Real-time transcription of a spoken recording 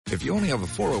If you only have a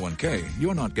 401k,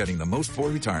 you're not getting the most for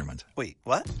retirement. Wait,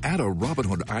 what? Add a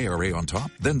Robinhood IRA on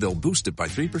top, then they'll boost it by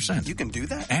 3%. You can do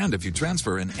that? And if you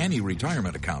transfer in any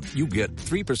retirement account, you get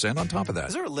 3% on top of that.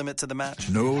 Is there a limit to the match?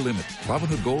 No limit.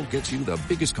 Robinhood Gold gets you the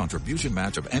biggest contribution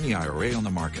match of any IRA on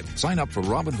the market. Sign up for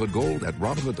Robinhood Gold at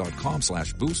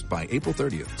Robinhood.com/boost by April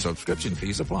 30th. Subscription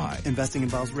fees apply. Investing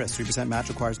involves risk. 3% match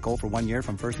requires gold for 1 year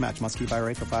from first match. Must keep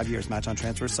IRA for 5 years. Match on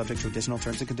transfers subject to additional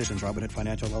terms and conditions. Robinhood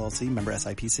Financial LLC, member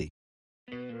SIPC.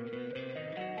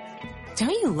 Don't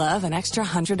you love an extra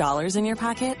 $100 in your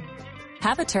pocket?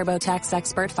 Have a TurboTax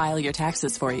expert file your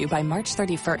taxes for you by March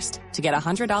 31st to get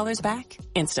 $100 back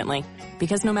instantly.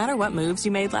 Because no matter what moves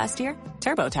you made last year,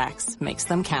 TurboTax makes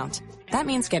them count. That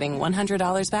means getting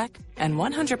 $100 back and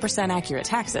 100% accurate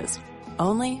taxes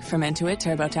only from Intuit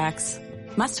TurboTax.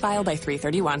 Must file by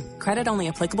 3/31. Credit only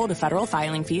applicable to federal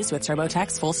filing fees with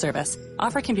TurboTax full service.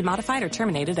 Offer can be modified or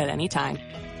terminated at any time.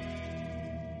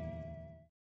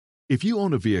 If you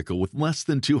own a vehicle with less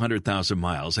than 200,000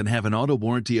 miles and have an auto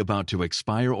warranty about to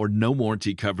expire or no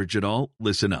warranty coverage at all,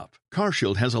 listen up.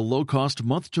 CarShield has a low-cost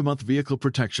month-to-month vehicle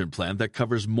protection plan that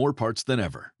covers more parts than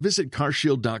ever. Visit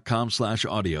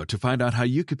carshield.com/audio to find out how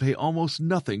you could pay almost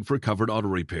nothing for covered auto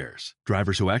repairs.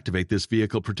 Drivers who activate this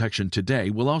vehicle protection today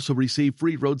will also receive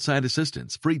free roadside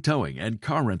assistance, free towing, and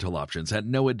car rental options at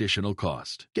no additional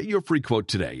cost. Get your free quote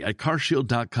today at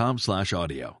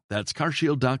carshield.com/audio. That's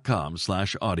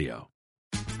carshield.com/audio.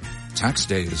 Tax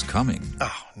day is coming.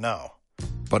 Oh, no.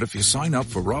 But if you sign up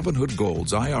for Robinhood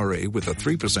Gold's IRA with a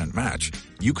 3% match,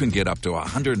 you can get up to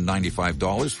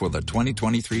 $195 for the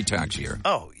 2023 tax year.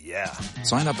 Oh, yeah.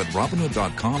 Sign up at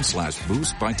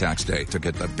Robinhood.com/boost by tax day to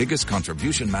get the biggest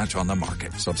contribution match on the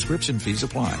market. Subscription fees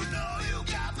apply.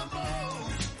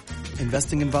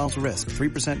 Investing involves risk.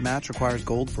 3% match requires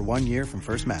gold for 1 year from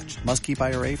first match. Must keep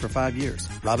IRA for 5 years.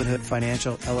 Robinhood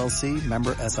Financial LLC,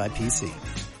 member SIPC.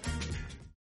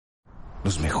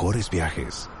 Los mejores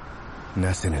viajes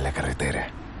nacen en la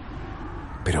carretera,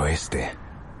 pero este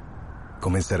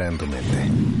comenzará en tu mente.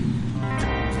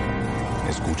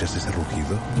 ¿Escuchas ese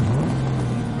rugido?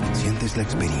 ¿Sientes la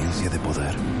experiencia de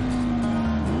poder?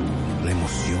 ¿La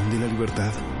emoción de la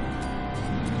libertad?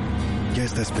 Ya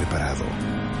estás preparado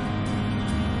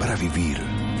para vivir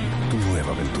tu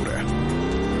nueva aventura.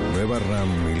 Nueva Ram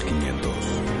 1500,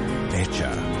 hecha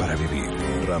para vivir.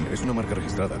 Ram es una marca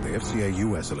registrada de FCI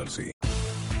US LLC.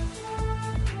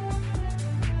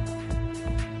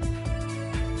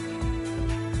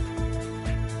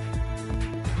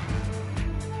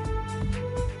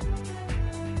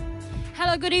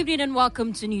 Hello, good evening and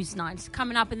welcome to News Night.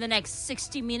 Coming up in the next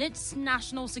 60 minutes,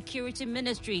 National Security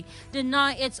Ministry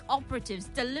deny its operatives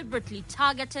deliberately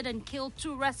targeted and killed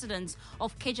 2 residents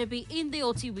of KJB in the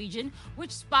OT region,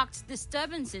 which sparked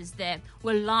disturbances there.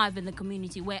 We're live in the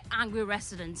community where angry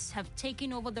residents have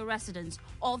taken over the residence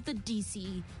of the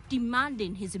DCE,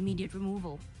 demanding his immediate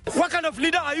removal. What kind of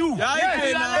leader are you?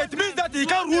 It means that he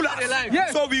can't rule us.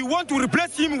 Yes. So we want to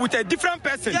replace him with a different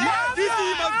person.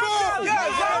 DCE must go!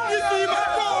 DCE must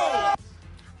go!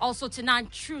 Also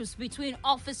tonight, truce between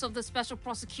Office of the Special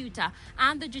Prosecutor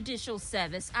and the Judicial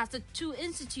Service as the 2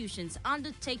 institutions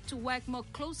undertake to work more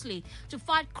closely to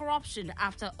fight corruption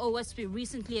after OSP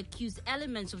recently accused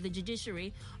elements of the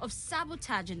judiciary of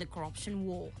sabotaging the corruption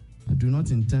war. I do not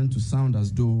intend to sound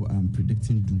as though I'm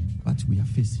predicting doom, but we are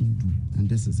facing doom, and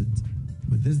this is it.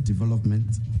 With this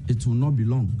development, it will not be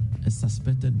long. A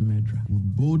suspected murderer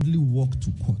would boldly walk to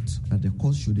court, that the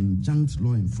court should injunct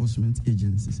law enforcement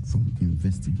agencies from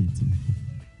investigating.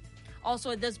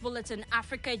 Also in this bulletin,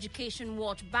 Africa Education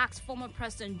Watch backs former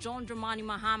President John Dramani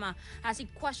Mahama as he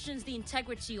questions the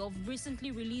integrity of recently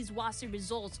released WASSCE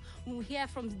results. We'll hear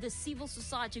from the civil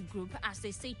society group as they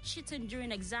say cheating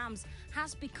during exams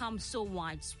has become so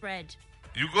widespread.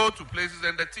 You go to places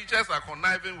and the teachers are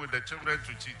conniving with the children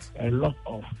to cheat. A lot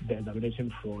of the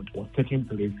examination fraud was taking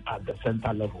place at the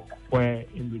center level, where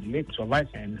invigilators,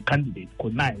 supervisors, and candidates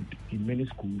connived in many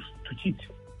schools to cheat.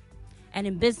 And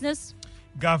in business,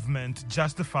 government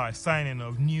justifies signing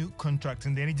of new contracts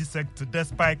in the energy sector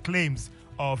despite claims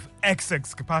of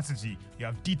excess capacity. You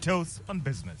have details on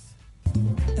business.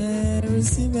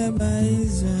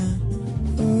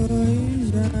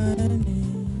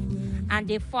 And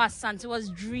Defo Santia's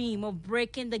dream of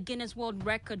breaking the Guinness World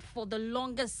Record for the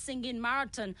longest singing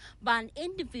marathon by an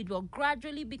individual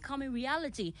gradually becoming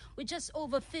reality with just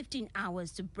over 15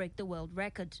 hours to break the world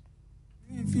record.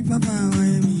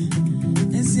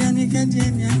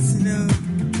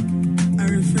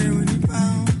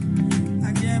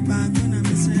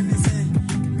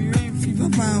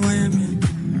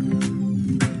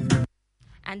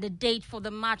 And And the date for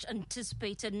the much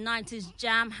anticipated 90s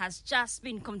Jam has just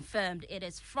been confirmed. It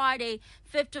is Friday,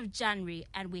 5th of January,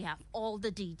 and we have all the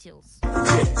details.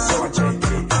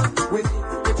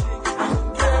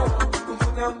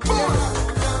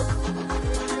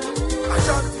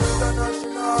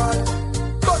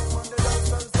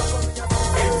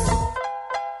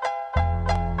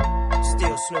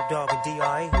 Still Snoop Dogg and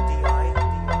D.I.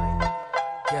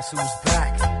 Guess who's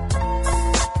back?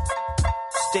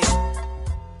 Still.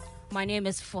 My name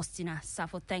is Faustina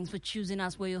Safo. Thanks for choosing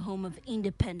us. We're your home of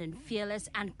independent, fearless,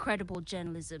 and credible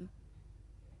journalism.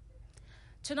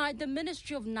 Tonight, the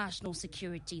Ministry of National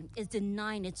Security is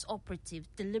denying its operatives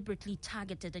deliberately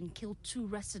targeted and killed 2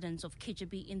 residents of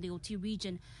KJB in the OT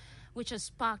region, which has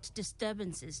sparked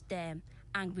disturbances there.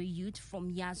 Angry youth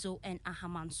from Yazo and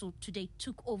Ahamanso today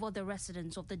took over the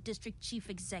residence of the district chief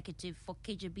executive for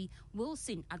KJB,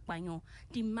 Wilson Akpanyo,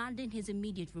 demanding his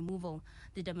immediate removal.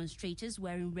 The demonstrators,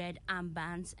 wearing red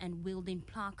armbands and wielding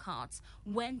placards,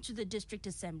 went to the district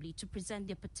assembly to present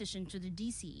their petition to the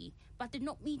DCE, but did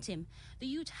not meet him. The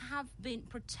youth have been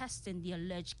protesting the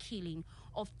alleged killing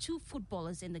of 2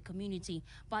 footballers in the community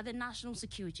by the national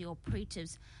security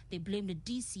operatives. They blame the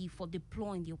DCE for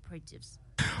deploying the operatives.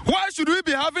 Why should we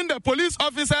be having the police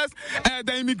officers,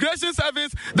 the immigration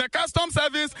service, the custom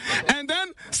service, and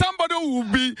then somebody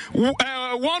will be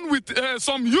one with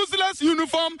some useless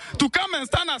uniform to come and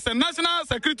stand as a national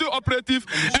security operative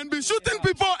and be shooting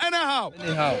people anyhow?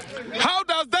 How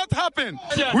does that happen?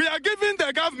 We are giving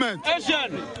the government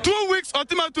 2 weeks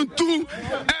ultimatum to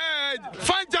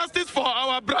find justice for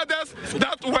our brothers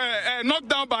that were knocked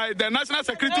down by the national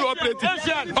security operative,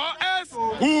 or else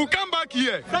we will come back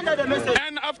here.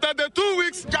 And after the 2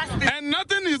 weeks and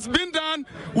nothing is being done,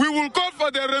 we will call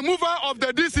for the removal of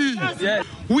the DC.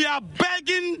 We are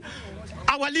begging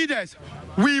our leaders.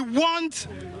 We want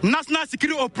national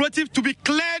security operatives to be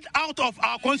cleared out of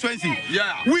our constituency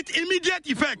with immediate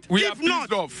effect. We are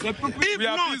pissed off. We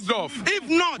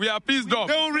are pissed off.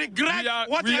 They will regret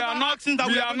actions that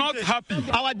we are not happy.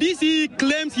 Our DC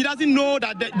claims he doesn't know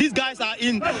that these guys are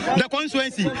in the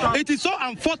constituency. It is so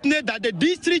unfortunate that the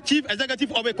district chief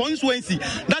executive of a constituency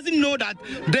doesn't know that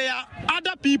there are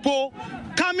other people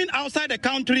coming outside the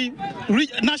country,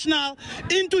 national,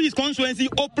 into his constituency,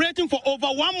 operating for over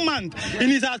 1 month in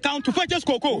his account to purchase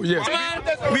cocoa. Yes.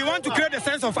 We want to create a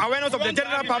sense of awareness of the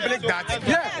general public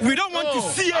that we don't want to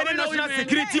see any national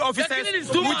security officers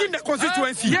within the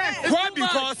constituency. Why?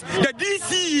 Because the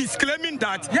DC is claiming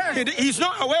that he's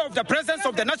not aware of the presence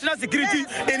of the national security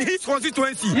in his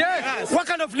constituency. What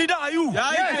kind of leader are you?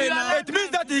 It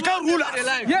means that he can't rule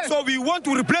us. So we want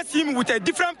to replace him with a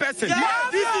different person.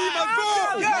 DC must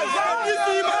go.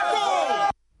 DC must go.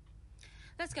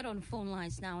 Let's get on the phone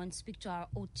lines now and speak to our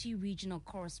OT regional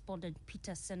correspondent,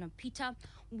 Peter Senna. Peter,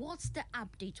 what's the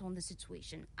update on the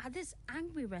situation? Are these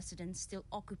angry residents still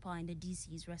occupying the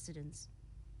DC's residence?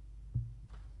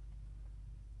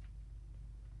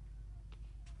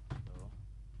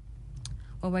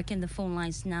 We're working the phone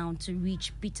lines now to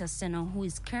reach Peter Senna, who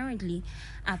is currently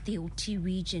at the OT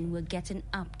region. We're getting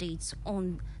updates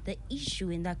on the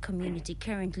issue in that community.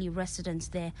 Currently, residents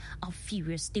there are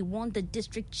furious. They want the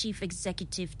district chief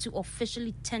executive to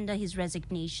officially tender his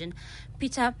resignation.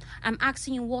 Peter, I'm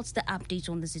asking you, what's the update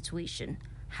on the situation?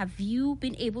 Have you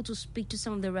been able to speak to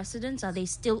some of the residents? Are they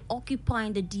still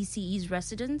occupying the DCE's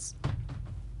residence?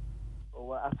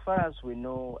 Well, as far as we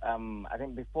know, I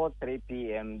think before 3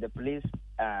 p.m., the police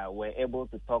were able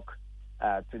to talk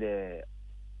to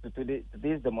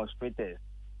these demonstrators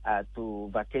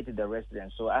to vacate the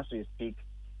residence. So as we speak,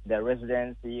 the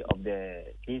residency of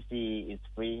the DC is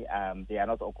free. They are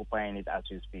not occupying it as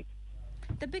we speak.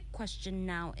 The big question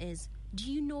now is,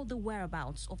 do you know the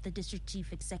whereabouts of the district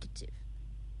chief executive?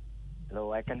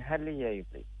 Hello, I can hardly hear you,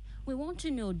 please. We want to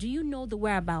know, do you know the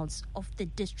whereabouts of the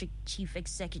district chief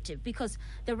executive? Because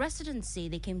the residents say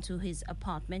they came to his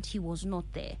apartment, he was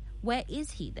not there. Where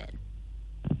is he then?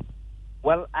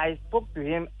 Well, I spoke to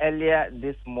him earlier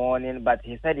this morning, but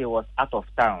he said he was out of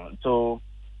town. So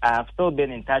I've still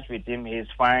been in touch with him. He's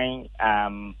fine.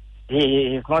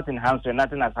 He's not in harm, so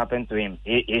nothing has happened to him.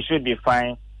 He should be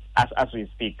fine as we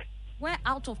speak. Where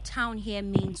out of town here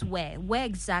means where? Where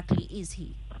exactly is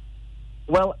he?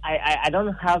 Well, I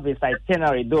don't have his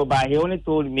itinerary though, but he only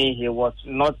told me he was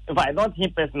not, not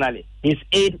him personally. His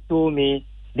aide told me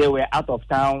they were out of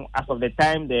town as of the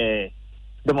time the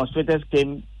demonstrators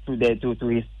came to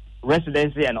his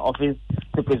residency and office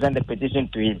to present the petition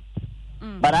to him.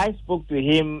 But I spoke to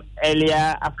him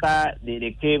earlier after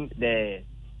they came, the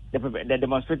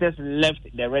demonstrators left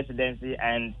the residency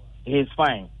and he's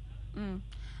fine.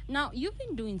 Now, you've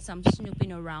been doing some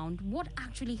snooping around. What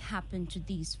actually happened to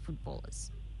these footballers?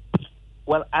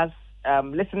 Well, as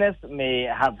listeners may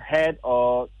have heard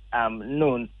or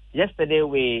known, yesterday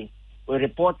we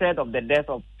reported of the death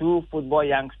of 2 football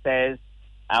youngsters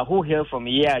who hail from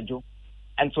Yeaju.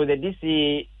 And so the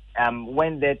DC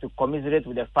went there to commiserate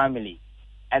with the family.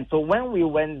 And so when we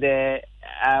went there,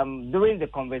 during the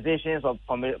conversations of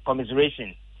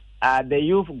commiseration, the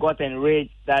youth got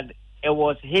enraged that it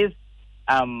was his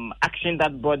action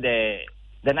that brought the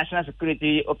National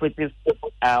Security Operatives,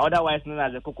 otherwise known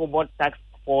as the Cocoa Board Task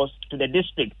Force, to the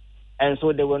district. And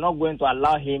so they were not going to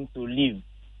allow him to leave.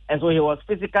 And so he was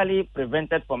physically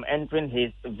prevented from entering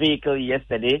his vehicle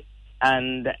yesterday.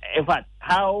 And in fact,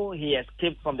 how he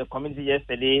escaped from the community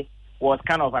yesterday was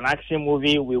kind of an action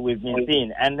movie we've been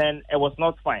seeing. And then it was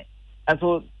not fine. And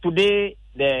so today,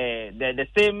 the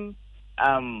same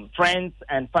friends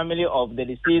and family of the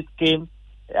deceased came,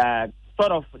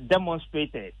 sort of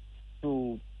demonstrated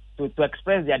to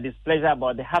express their displeasure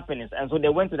about the happenings. And so they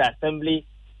went to the assembly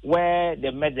where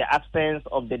they met the absence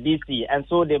of the DC. And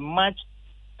so they marched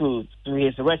to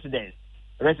his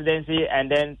residency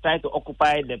and then tried to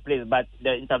occupy the place. But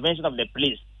the intervention of the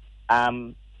police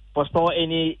forestalled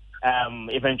any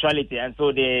eventuality. And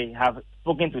so they have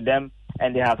spoken to them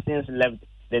and they have since left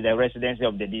the residency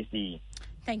of the DC.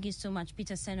 Thank you so much.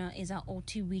 Peter Senna is our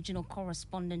OT regional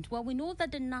correspondent. Well, we know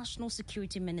that the National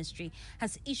Security Ministry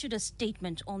has issued a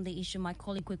statement on the issue. My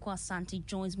colleague Kweku Asante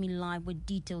joins me live with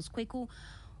details. Kweku,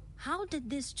 how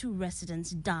did these 2 residents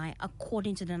die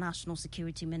according to the National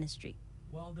Security Ministry?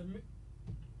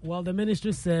 Well, the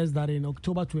ministry says that in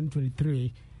October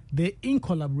 2023, they, in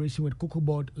collaboration with Cocoa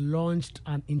Board, launched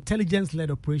an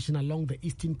intelligence-led operation along the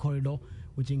Eastern Corridor,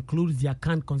 which includes the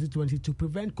Akan constituency, to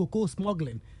prevent cocoa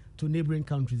smuggling to neighboring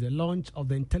countries. The launch of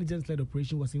the intelligence-led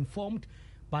operation was informed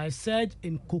by a surge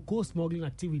in cocoa smuggling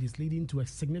activities, leading to a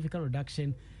significant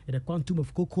reduction in the quantum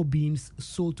of cocoa beans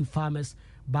sold to farmers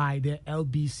by the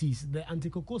LBCs. The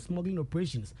anti-cocoa smuggling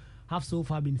operations have so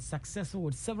far been successful,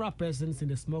 with several persons in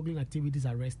the smuggling activities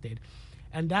arrested.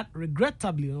 And that,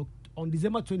 regrettably, on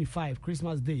December 25,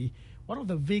 Christmas Day, one of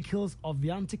the vehicles of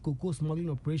the anti-cocoa smuggling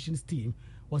operations team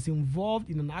was involved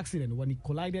in an accident when it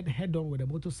collided head-on with a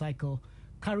motorcycle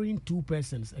carrying 2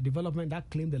 persons, a development that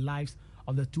claimed the lives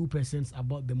of the 2 persons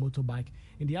aboard the motorbike.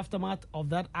 In the aftermath of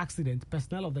that accident,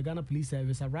 personnel of the Ghana Police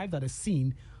Service arrived at the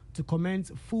scene to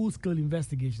commence full-scale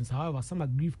investigations. However, some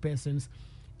aggrieved persons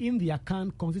in the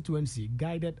Akan constituency,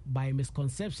 guided by a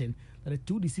misconception that the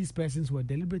 2 deceased persons were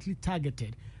deliberately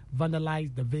targeted,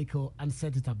 vandalized the vehicle and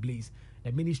set it ablaze.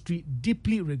 The ministry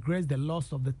deeply regrets the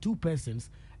loss of the 2 persons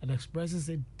and expresses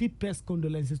its deepest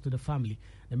condolences to the family.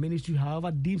 The ministry, however,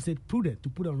 deems it prudent to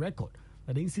put on record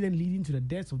that the incident leading to the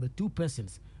deaths of the 2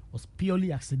 persons was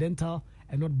purely accidental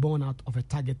and not born out of a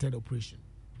targeted operation.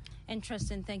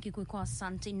 Interesting. Thank you, Kweku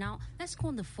Asante. Now, let's go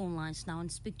on the phone lines now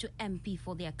and speak to MP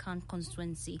for the Akan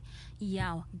constituency,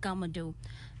 Yao Gamado.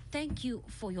 Thank you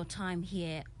for your time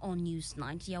here on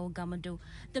Newsnight, Yao Gamado.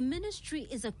 The ministry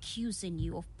is accusing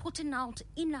you of putting out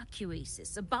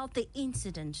inaccuracies about the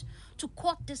incident to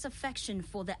court disaffection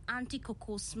for the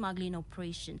anti-cocoa smuggling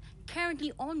operation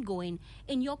currently ongoing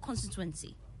in your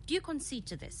constituency. Do you concede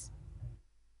to this?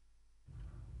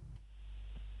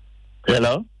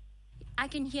 Hello? I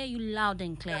can hear you loud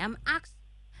and clear. I'm asked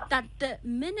that the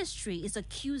ministry is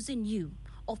accusing you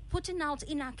of putting out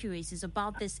inaccuracies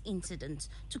about this incident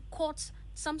to court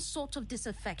some sort of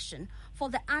disaffection for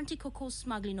the anti-cocoa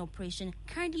smuggling operation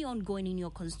currently ongoing in your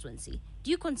constituency.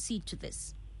 Do you concede to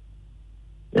this?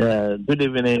 Good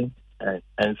evening,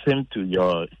 and same to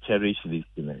your cherished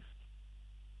listeners.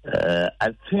 I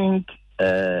think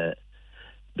the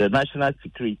national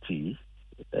security,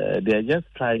 they are just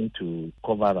trying to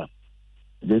cover up.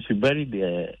 They should bury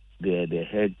their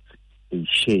heads in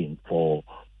shame for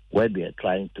where they are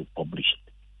trying to publish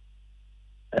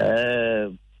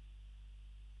it.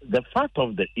 The fact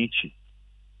of the issue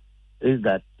is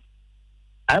that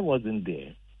I wasn't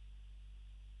there.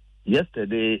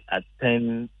 Yesterday at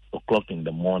 10 o'clock in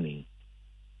the morning,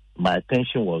 my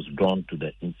attention was drawn to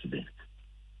the incident.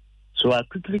 So I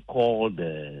quickly called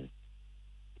the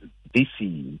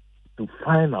DC to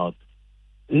find out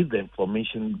if the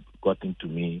information gotten to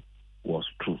me was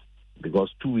true.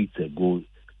 Because 2 weeks ago,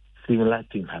 similar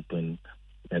thing happened,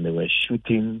 and they were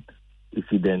shooting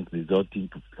incident resulting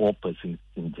to 4 persons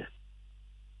injured,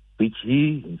 which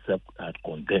he himself had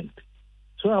condemned.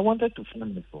 So I wanted to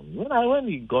find it from him. When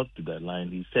he got to the line,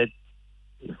 he said,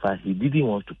 in fact, he didn't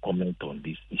want to comment on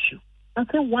this issue. I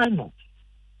said, why not?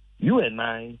 You and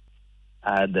I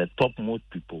are the topmost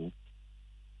people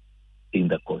in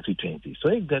the constituency. So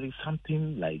if there is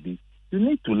something like this, You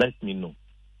need to let me know.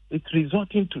 It's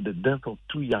resulting to the death of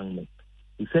 2 young men.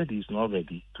 He said he's not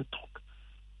ready to talk.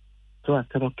 So I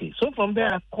said, okay. So from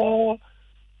there, I called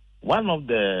one of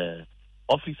the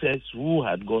officers who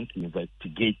had gone to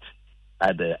investigate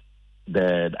at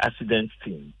the accident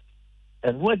scene.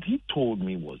 And what he told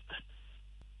me was that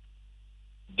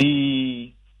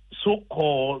the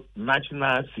so-called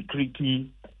national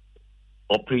security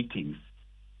operatives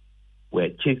were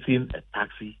chasing a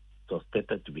taxi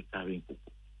suspected to be carrying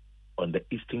people on the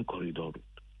Eastern Corridor Road.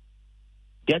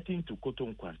 Getting to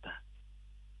Kotom Kwanta,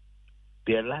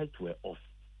 their lights were off,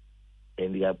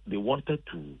 and they wanted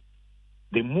to.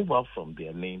 They moved out from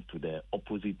their lane to the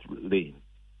opposite lane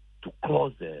to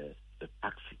cross the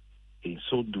taxi. In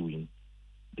so doing,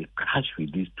 they crashed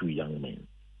with these 2 young men,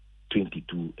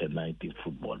 22 and 19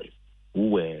 footballers, who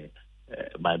were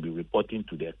might be reporting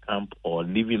to their camp or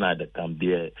living at the camp.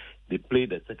 They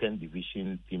played the 2nd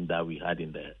division team that we had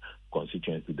in the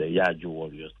constituency, the Yajo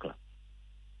Warriors Club.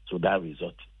 So that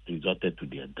resulted to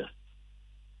their death.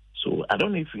 So I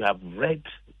don't know if you have read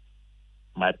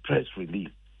my press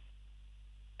release,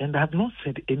 and I have not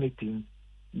said anything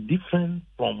different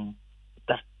from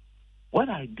that. What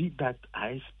I did, that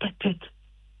I expected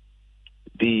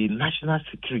the national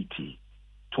security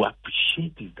to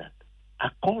appreciate is that I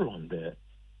call on the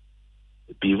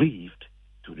bereaved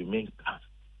to remain calm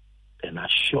and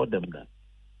assure them that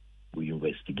we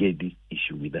investigate this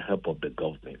issue with the help of the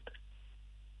government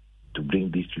to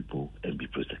bring these people and be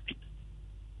prosecuted.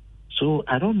 So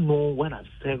I don't know what I've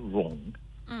said wrong,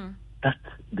 that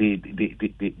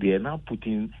they are now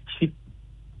putting shit.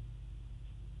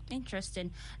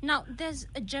 Interesting. Now, there's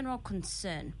a general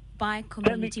concern by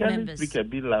community members. Can you speak a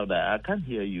bit louder? I can't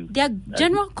hear you. There are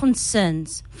general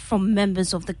concerns from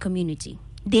members of the community.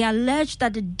 They allege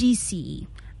that the DCE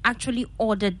actually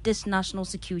ordered these national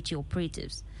security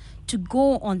operatives to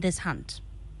go on this hunt.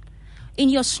 In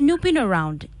your snooping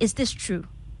around, is this true?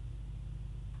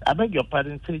 I beg your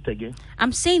pardon, say it again.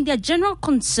 I'm saying there are general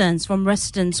concerns from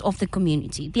residents of the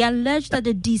community. They allege that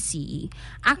the DCE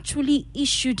actually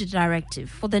issued a directive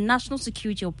for the national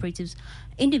security operatives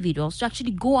individuals to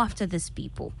actually go after these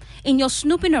people. In your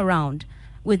snooping around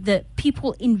with the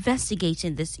people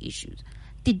investigating these issues,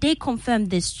 did they confirm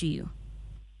this to you?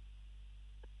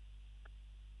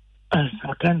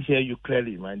 I can't hear you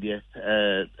clearly, my dear.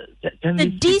 The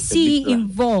DCE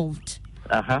involved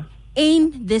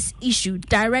in this issue,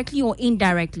 directly or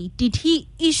indirectly, did he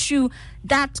issue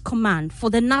that command for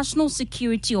the national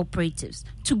security operatives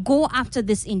to go after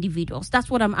these individuals? That's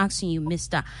what I'm asking you,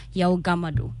 Mr. Yao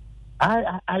Gamado.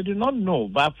 I do not know,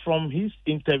 but from his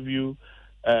interview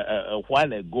a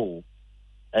while ago,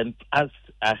 and as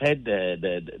I heard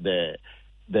the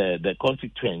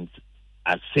constituents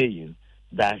are saying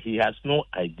that he has no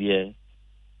idea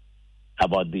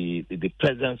about the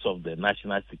presence of the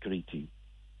national security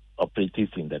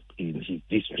operatives in his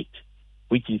district,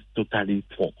 which is totally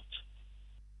false.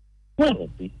 Where was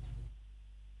it?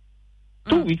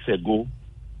 2 weeks ago,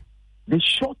 they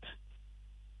shot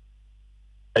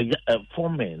 4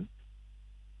 men.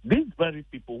 These very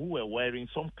people who were wearing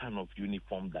some kind of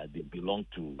uniform that they belong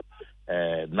to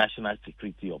national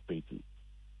security operatives.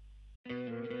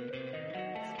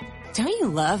 Don't you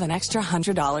love an extra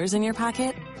 $100 in your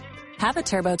pocket? Have a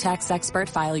TurboTax expert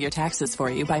file your taxes for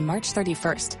you by March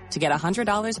 31st to get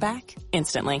 $100 back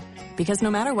instantly. Because no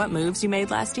matter what moves you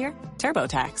made last year,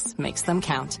 TurboTax makes them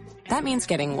count. That means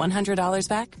getting $100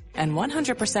 back and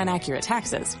 100% accurate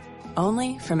taxes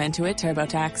only from Intuit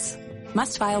TurboTax.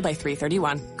 Must file by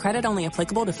 3/31. Credit only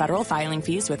applicable to federal filing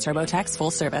fees with TurboTax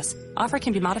full service. Offer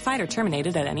can be modified or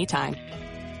terminated at any time.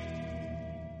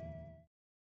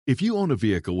 If you own a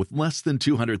vehicle with less than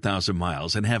 200,000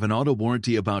 miles and have an auto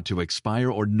warranty about to expire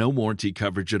or no warranty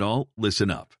coverage at all,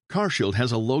 listen up. CarShield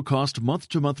has a low-cost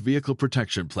month-to-month vehicle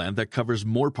protection plan that covers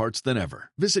more parts than ever.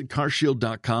 Visit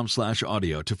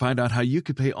carshield.com/audio to find out how you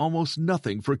could pay almost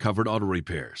nothing for covered auto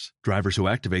repairs. Drivers who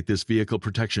activate this vehicle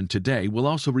protection today will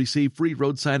also receive free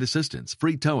roadside assistance,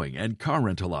 free towing, and car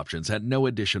rental options at no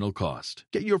additional cost.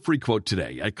 Get your free quote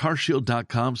today at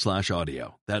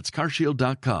carshield.com/audio. That's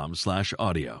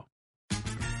carshield.com/audio.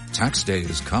 Tax day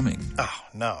is coming. Oh,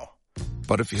 no.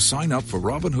 But if you sign up for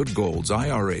Robinhood Gold's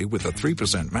IRA with a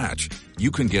 3% match, you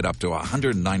can get up to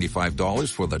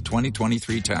 $195 for the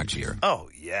 2023 tax year. Oh,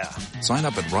 yeah. Sign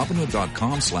up at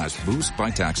Robinhood.com/boost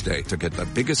by tax day to get the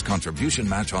biggest contribution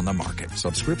match on the market.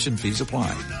 Subscription fees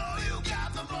apply.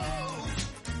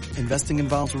 Investing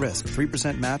involves risk.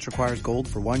 3% match requires gold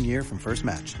for 1 year from first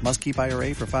match. Must keep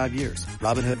IRA for 5 years.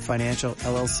 Robinhood Financial,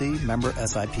 LLC, member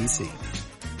SIPC.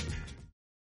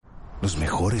 Los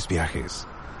mejores viajes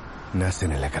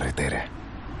nacen en la carretera,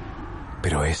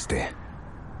 Pero este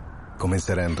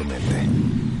comenzará en tu mente.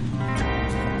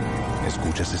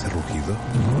 ¿Escuchas ese rugido?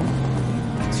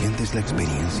 ¿Sientes la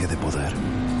experiencia de poder?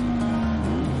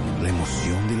 ¿La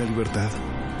emoción de la libertad?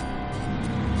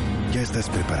 Ya estás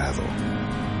preparado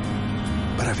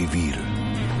para vivir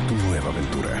tu nueva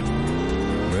aventura.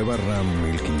 Nueva Ram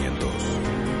 1500.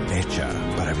 Hecha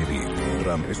para vivir.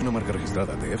 Ram es una marca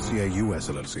registrada de FCI US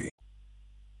LLC.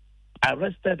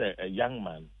 Arrested a young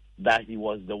man that he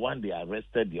was the one they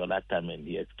arrested the other time and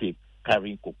he escaped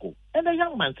carrying cocoa. And the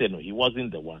young man said no, he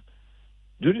wasn't the one.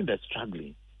 During the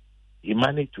struggling, he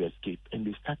managed to escape and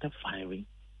they started firing.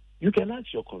 You can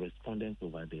ask your correspondent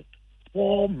over there.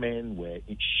 4 men were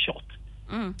shot.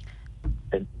 And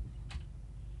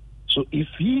so if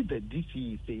the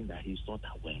DC is saying that he's not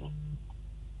aware of,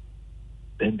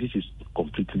 then this is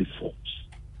completely false.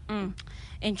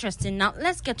 Interesting. Now,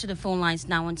 let's get to the phone lines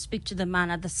now and speak to the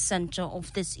man at the center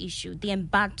of this issue, the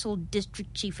embattled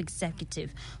District Chief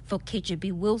Executive for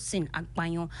KJB, Wilson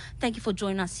Agbanyo. Thank you for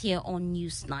joining us here on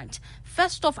Newsnight.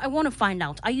 First off, I want to find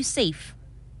out, are you safe?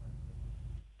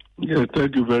 Yeah,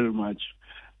 thank you very much.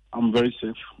 I'm very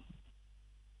safe.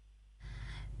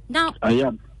 Now, I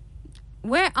am.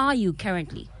 Where are you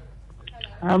currently?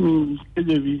 I'm in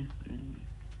KJB.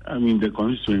 I'm in the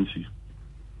constituency.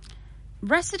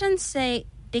 Residents say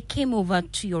they came over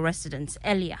to your residence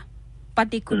earlier, but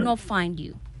they could not find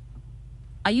you.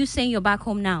 Are you saying you're back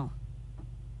home now?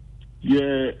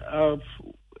 Yeah,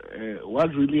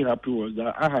 what really happened was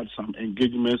that I had some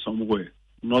engagement somewhere,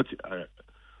 not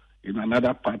in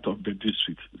another part of the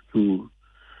district. So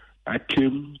I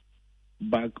came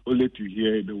back only to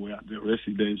hear they were at the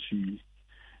residency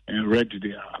and read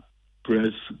their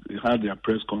press, had their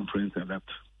press conference and that.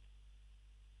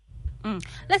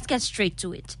 Let's get straight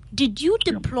to it. Did you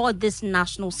deploy these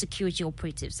national security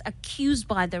operatives accused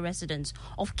by the residents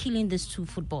of killing these 2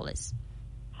 footballers?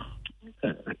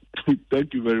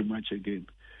 Thank you very much again.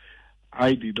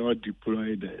 I did not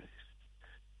deploy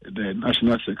the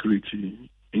national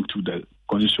security into the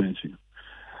constituency.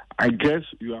 I guess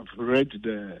you have read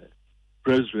the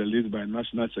press release by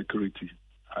national security.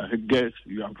 I guess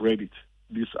you have read it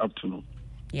this afternoon.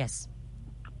 Yes.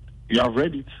 You have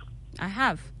read it? I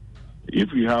have.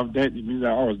 If you have that, it means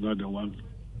that I was not the one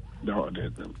that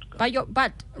ordered them.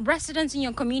 But residents in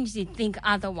your community think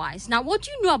otherwise. Now, what do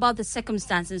you know about the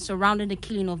circumstances surrounding the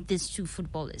killing of these 2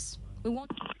 footballers? We want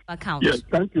to account. Yes,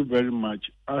 thank you very much.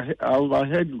 I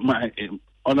heard my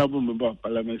honorable member of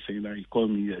parliament saying that he called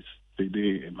me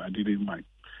yesterday and I didn't mind.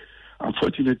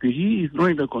 Unfortunately, he is not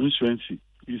in the constituency.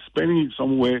 He's spending it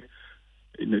somewhere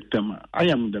in the Tema. I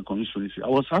am in the constituency. I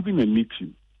was having a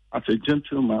meeting as a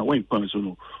gentleman when he called me. So,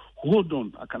 no, hold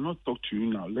on, I cannot talk to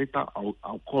you now. Later,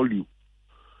 I'll call you.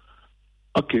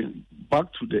 Okay,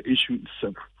 back to the issue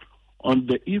itself. On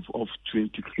the eve of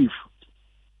 25th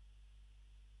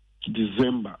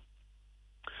December,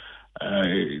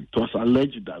 it was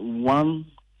alleged that one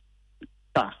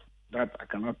car that I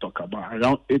cannot talk about,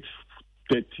 around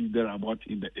 8:30 thereabout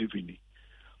in the evening,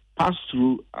 passed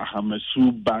through a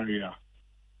Hamasu barrier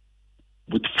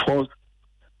with force,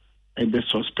 and they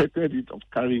suspected it of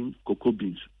carrying cocoa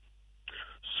beans.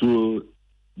 So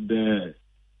the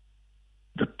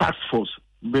task force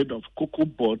made of cocoa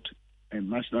board and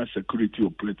national security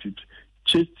operatives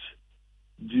chased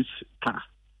this car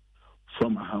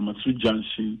from Ahamasu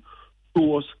Junction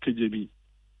towards KJB.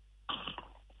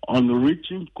 On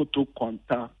reaching Koto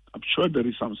Kwanta, I'm sure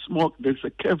there's a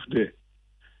curve there,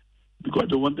 because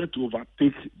they wanted to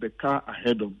overtake the car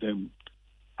ahead of them.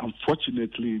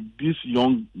 Unfortunately, these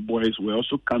young boys were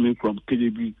also coming from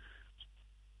KJB,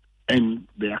 and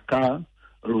their car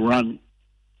ran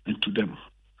into them.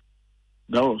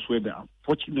 That was where the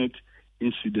unfortunate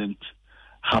incident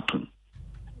happened.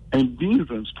 And being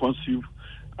responsive,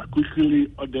 I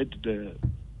quickly ordered the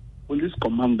police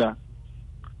commander,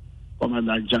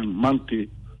 Commander Jan Mante,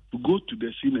 to go to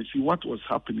the scene and see what was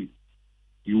happening.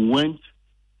 He went,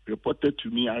 reported to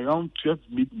me around 12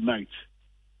 midnight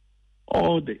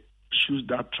all the issues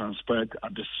that transpired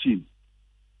at the scene.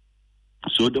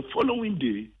 So the following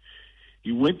day,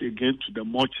 he went again to the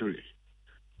mortuary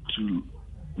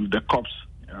with the cops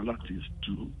and others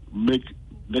to make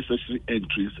necessary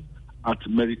entries at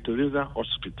Mary Teresa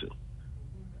Hospital.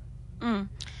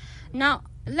 Now,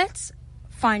 let's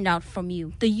find out from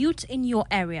you. The youth in your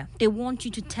area, they want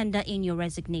you to tender in your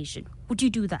resignation. Would you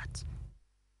do that?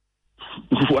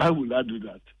 Why would I do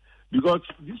that? Because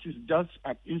this is just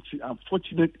an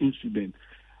unfortunate incident.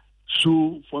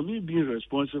 So for me being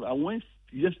responsible, I went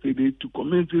yesterday to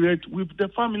commiserate with the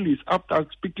families after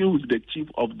speaking with the chief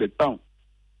of the town,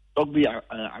 Dr.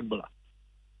 Agbola.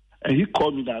 And he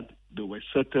called me that they were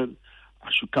settled I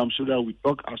should come so that we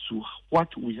talk as to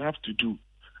what we have to do.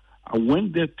 I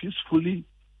went there peacefully,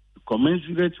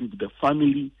 commensurate with the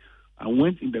family. I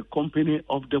went in the company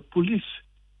of the police.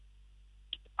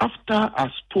 After I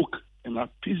spoke and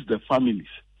appeased the families,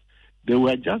 they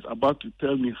were just about to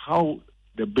tell me how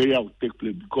the burial would take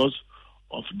place because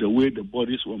of the way the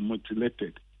bodies were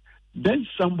mutilated. Then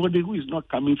somebody who is not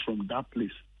coming from that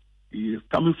place, he is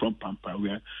coming from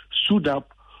Pampawea, stood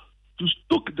up to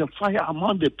stoke the fire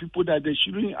among the people that they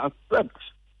shouldn't accept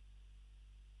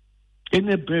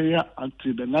any burial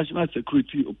until the national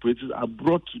security operators are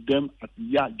brought to them at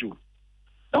Yajo.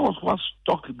 That was what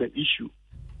stoked the issue.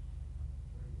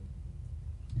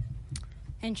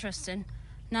 Interesting.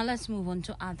 Now let's move on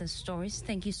to other stories.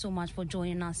 Thank you so much for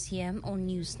joining us here on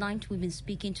Newsnight. We've been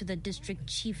speaking to the District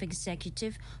Chief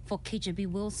Executive for KJB,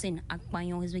 Wilson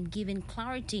Akpanyo. He's been giving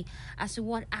clarity as to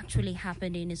what actually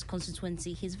happened in his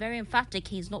constituency. He's very emphatic.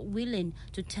 He's not willing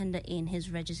to tender in his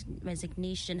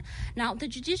resignation. Now, the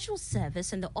Judicial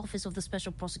Service and the Office of the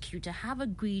Special Prosecutor have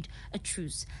agreed a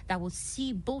truce that will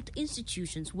see both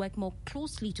institutions work more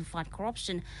closely to fight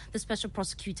corruption. The Special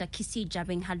Prosecutor, Kisi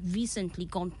Jabing, had recently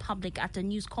gone public at a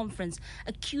news conference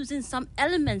accusing some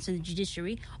elements in the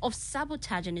judiciary of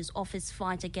sabotaging his office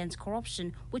fight against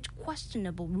corruption with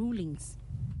questionable rulings.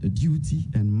 The duty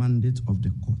and mandate of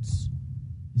the courts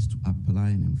is to apply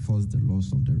and enforce the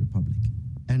laws of the Republic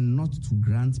and not to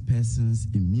grant persons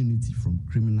immunity from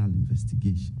criminal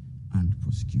investigation and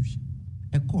prosecution.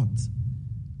 A court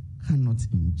cannot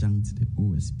injunct the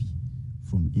OSP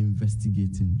from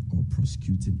investigating or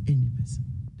prosecuting any person.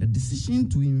 The decision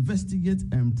to investigate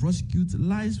and prosecute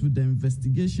lies with the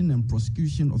investigation and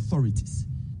prosecution authorities,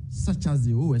 such as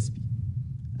the OSP.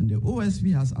 And the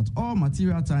OSP has at all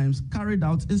material times carried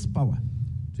out its power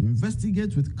to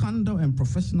investigate with candor and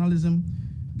professionalism,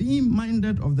 being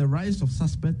minded of the rights of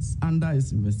suspects under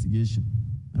its investigation.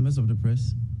 Members of the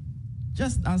press,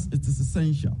 just as it is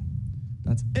essential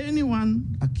that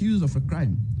anyone accused of a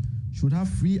crime should have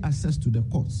free access to the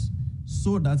courts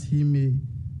so that he may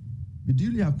be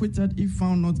duly acquitted if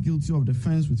found not guilty of the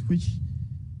offense with which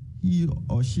he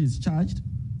or she is charged,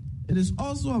 it is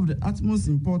also of the utmost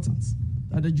importance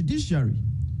that the judiciary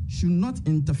should not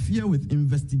interfere with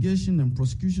investigation and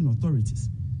prosecution authorities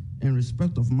in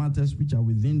respect of matters which are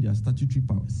within their statutory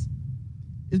powers.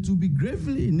 It will be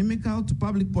gravely inimical to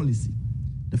public policy,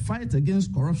 the fight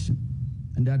against corruption,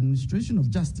 and the administration of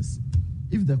justice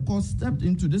if the court stepped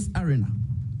into this arena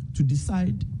to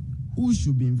decide who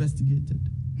should be investigated,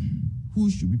 who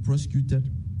should be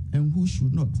prosecuted, and who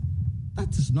should not. That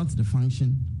is not the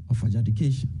function of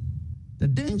adjudication. The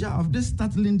danger of this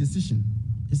startling decision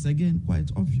is again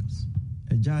quite obvious.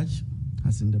 A judge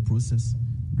has in the process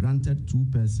granted 2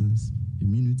 persons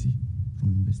immunity from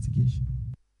investigation.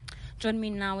 Join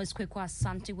me now is Kweko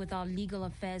Asante with our Legal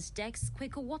Affairs Desk.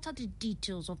 Kweko, what are the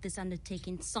details of this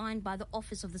undertaking signed by the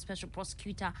Office of the Special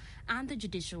Prosecutor and the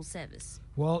Judicial Service?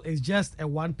 Well, it's just a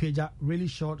one-pager, really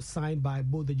short, signed by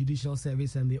both the Judicial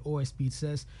Service and the OSP. It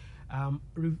says,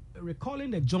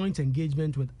 recalling the joint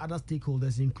engagement with other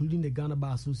stakeholders, including the Ghana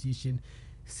Bar Association,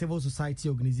 civil society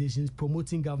organizations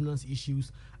promoting governance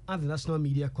issues, and the National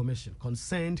Media Commission,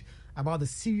 concerned about the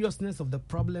seriousness of the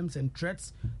problems and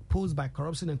threats posed by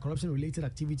corruption and corruption-related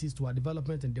activities to our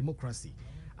development and democracy,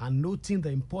 and noting the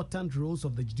important roles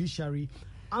of the judiciary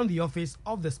and the Office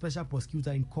of the Special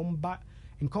Prosecutor in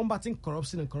combating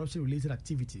corruption and corruption-related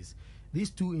activities. These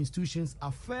 2 institutions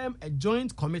affirm a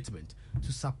joint commitment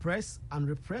to suppress and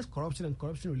repress corruption and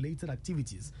corruption-related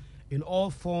activities in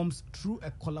all forms through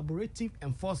a collaborative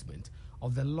enforcement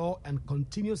of the law and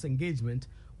continuous engagement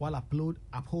while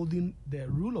upholding the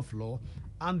rule of law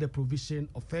and the provision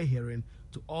of fair hearing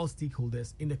to all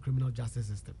stakeholders in the criminal justice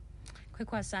system.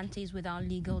 Kweko Asante is with our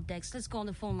legal desk. Let's go on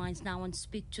the phone lines now and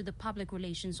speak to the Public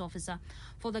Relations Officer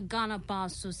for the Ghana Bar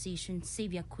Association,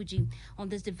 Xavier Kuji, on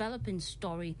this developing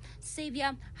story.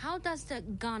 Xavier, how does the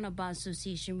Ghana Bar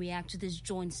Association react to this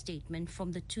joint statement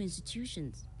from the 2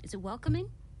 institutions? Is it welcoming?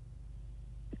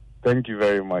 Thank you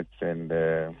very much, and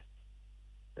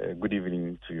good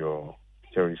evening to your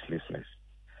cherished listeners.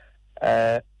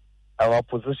 Our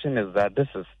position is that this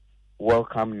is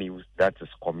welcome news that is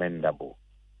commendable.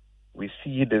 We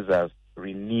see this as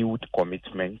renewed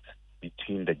commitment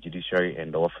between the judiciary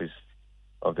and the Office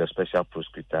of the Special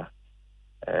Prosecutor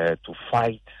to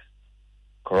fight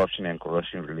corruption and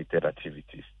corruption-related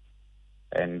activities.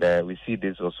 And we see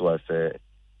this also as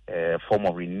a form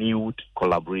of renewed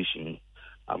collaboration.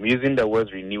 I'm using the word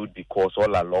renewed because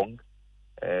all along,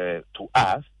 to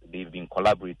us, they've been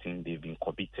collaborating, they've been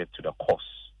committed to the cause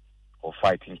of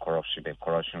fighting corruption and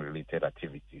corruption-related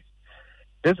activities.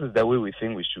 This is the way we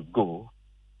think we should go,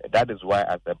 That is why,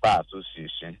 as the Bar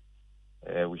Association,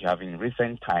 we have in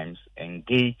recent times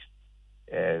engaged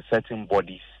certain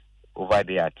bodies over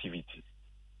their activities,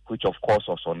 which of course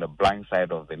was on the blind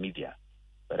side of the media.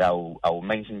 But I will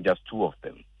mention just two of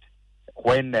them.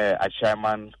 When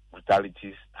Ashaman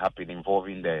brutalities happened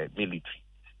involving the military,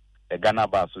 the Ghana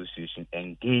Bar Association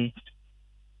engaged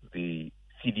the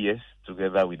CDS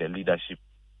together with the leadership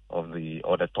of the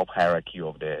top hierarchy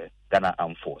of the Ghana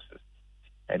Armed Forces.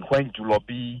 And when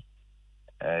Julobi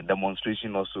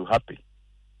demonstration also happened,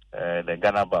 the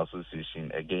Ghana Bar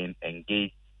Association again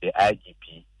engaged the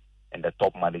IGP and the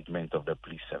top management of the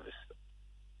police service.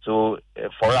 So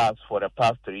for us, for the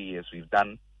past 3 years, we've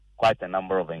done quite a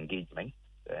number of engagements,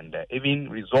 and even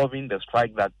resolving the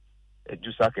strike that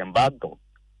JUSAC embarked on,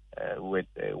 with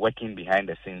working behind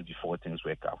the scenes before things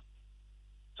work out.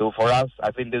 So for us,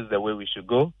 I think this is the way we should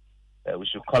go. We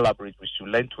should collaborate. We should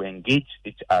learn to engage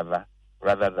each other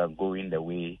rather than going the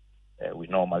way we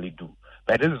normally do.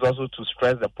 But this is also to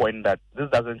stress the point that this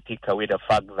doesn't take away the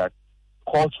fact that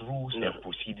court rules and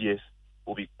procedures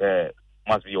will be,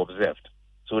 must be observed.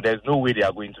 So there's no way they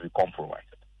are going to be compromised.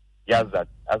 Just that,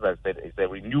 as I said, it's a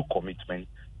renewed commitment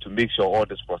to make sure all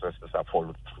these processes are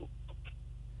followed through.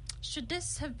 Should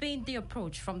this have been the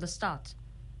approach from the start?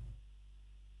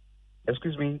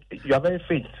 Excuse me, you are very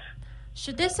faint.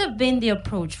 Should this have been the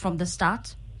approach from the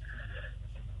start?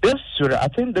 I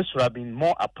think this should have been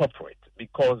more appropriate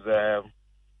because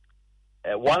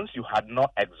once you had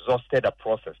not exhausted the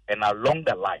process and along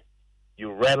the line,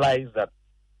 you realize that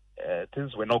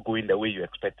things were not going the way you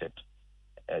expected.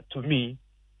 To me,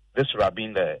 this should have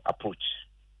been the approach,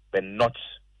 but not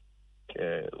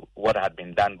what had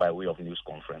been done by way of news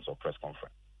conference or press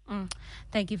conference.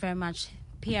 Thank you very much.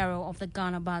 PRO of the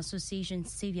Ghana Bar Association,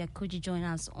 Xavier Kuji, join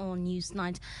us on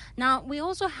Newsnight. Now, we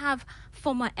also have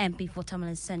former MP for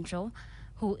Tamale Central,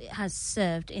 who has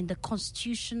served in the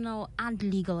Constitutional and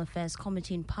Legal Affairs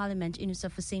Committee in Parliament, Inusa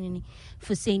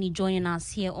Fuseni, joining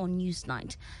us here on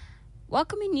Newsnight.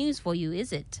 Welcoming news for you,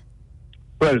 is it?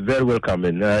 Well, very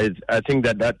welcoming. I think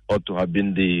that ought to have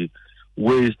been the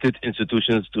way state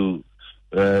institutions should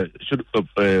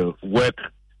work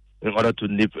in order to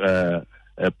nip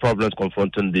problems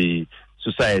confronting the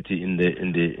society in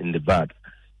the bud.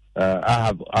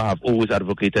 I have always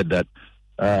advocated that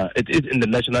it is in the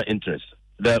national interest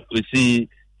that we see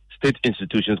state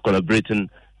institutions collaborating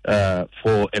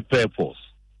for a purpose,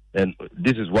 and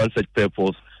this is one such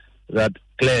purpose that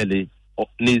clearly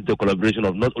needs the collaboration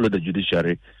of not only the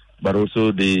judiciary but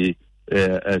also the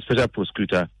special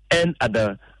prosecutor and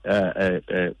other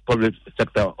public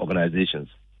sector organizations.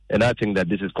 And I think that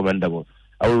this is commendable.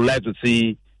 I would like to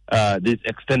see this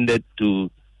extended to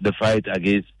the fight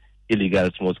against illegal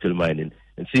small-scale mining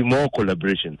and see more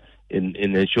collaboration in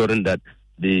ensuring that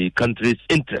the country's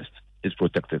interest is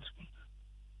protected.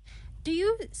 Do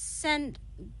you send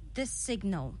this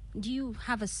signal? Do you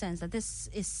have a sense that this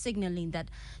is signaling that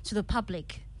to the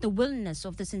public the willingness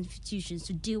of these institutions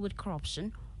to deal with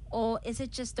corruption, or is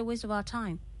it just a waste of our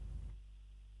time?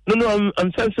 No,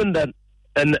 I'm sensing that,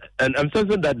 and I'm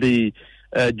sensing that the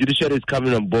judiciary is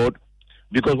coming on board,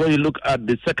 because when you look at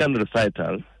the second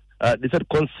recital, they said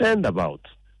concerned about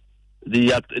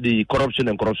the corruption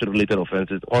and corruption-related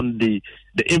offences, on the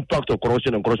impact of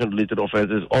corruption and corruption-related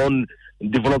offences on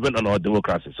development and our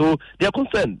democracy. So they are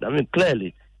concerned,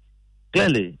 clearly,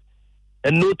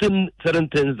 and noting certain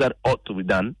things that ought to be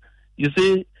done, you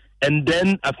see, and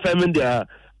then affirming their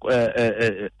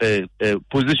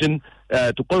position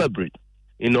to collaborate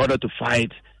in order to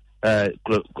fight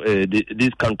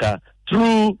this canker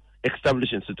through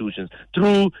established institutions,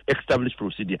 through established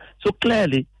procedure. So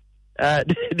clearly,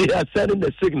 they are sending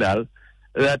the signal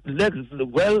that,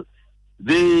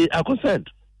 they are concerned.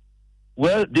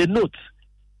 Well, they note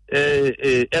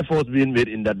efforts being made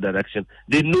in that direction.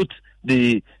 They note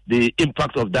the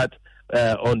impact of that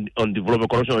on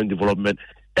development, corruption on development.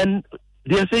 And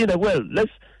they are saying that,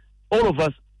 all of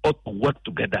us ought to work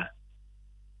together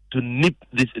to nip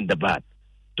this in the bud,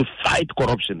 to fight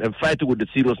corruption and fight it with the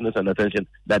seriousness and attention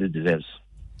that it deserves.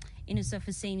 Inusa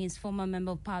Fuseni is former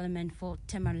Member of Parliament for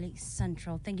Tamale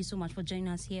Central. Thank you so much for joining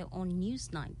us here on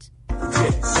Newsnight.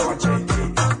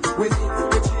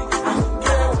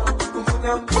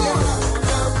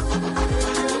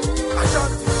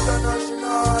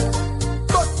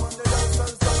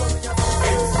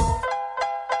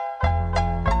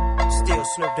 Still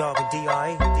Snoop Dogg and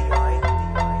D.I.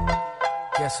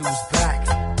 Guess who's back?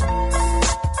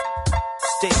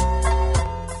 Still.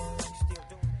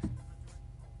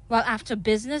 Well, after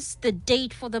business, the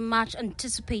date for the much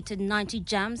anticipated 90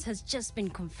 Jams has just been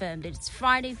confirmed. It's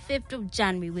Friday, 5th of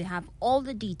January. We have all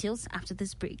the details after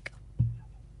this break.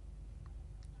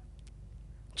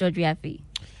 George Yafi.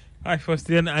 Hi,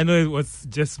 Faustin. I know it was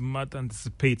just much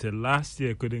anticipated. Last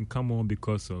year couldn't come on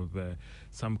because of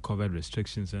some COVID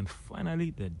restrictions, and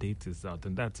finally the date is out,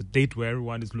 and that's a date where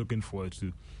everyone is looking forward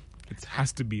to. It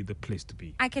has to be the place to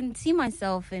be. I can see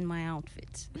myself in my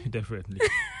outfit. Definitely.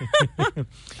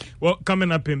 Well,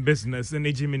 coming up in business, the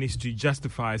Energy Ministry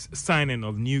justifies signing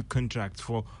of new contracts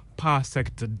for power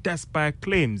sector despite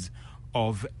claims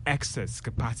of excess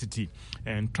capacity.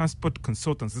 And Transport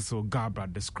Consultancy so Gabra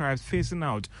describes phasing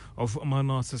out of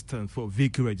manual system for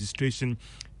vehicle registration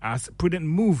as a prudent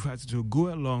move as to go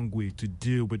a long way to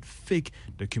deal with fake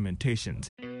documentations.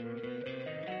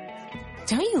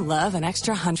 Don't you love an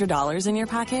extra $100 in your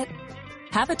pocket?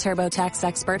 Have a TurboTax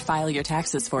expert file your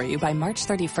taxes for you by March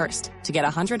 31st to get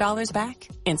 $100 back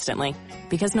instantly.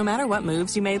 Because no matter what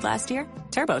moves you made last year,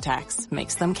 TurboTax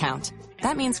makes them count.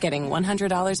 That means getting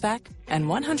 $100 back and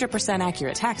 100%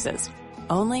 accurate taxes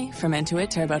only from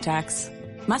Intuit TurboTax.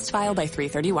 Must file by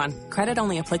 3/31. Credit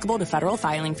only applicable to federal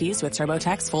filing fees with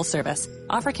TurboTax full service.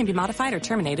 Offer can be modified or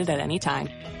terminated at any time.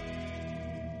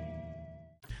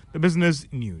 The business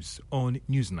news on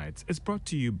Newsnights is brought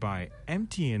to you by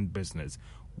MTN Business.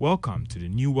 Welcome to the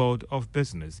new world of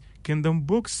business. Kingdom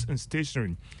Books and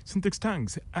Stationery, Syntex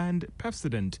Tanks, and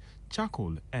Pepsodent,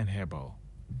 Charcoal and Herbal.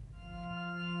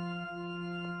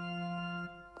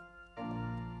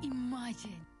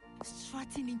 Imagine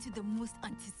strutting into the most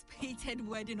anticipated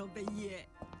wedding of the year.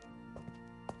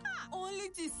 Only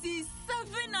to see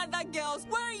 7 other girls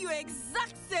wearing your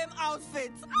exact same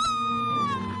outfits.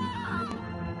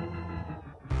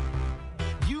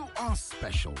 You are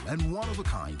special and one of a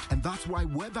kind, and that's why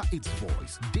whether it's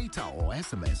voice, data, or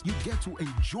SMS, you get to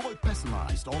enjoy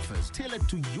personalized offers tailored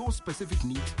to your specific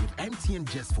needs with MTN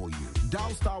Just For You.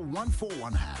 Dial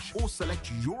 *141# or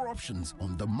select your options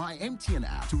on the My MTN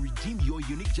app to redeem your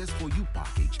unique Just For You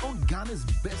package on Ghana's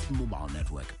best mobile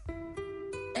network.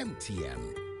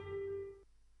 MTN.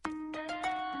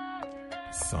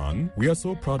 Son, we are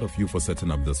so proud of you for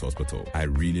setting up this hospital. I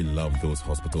really love those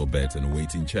hospital beds and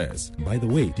waiting chairs. By the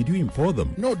way, did you import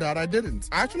them? No, Dad, I didn't.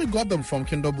 I actually got them from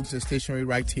Kingdom Books and Stationery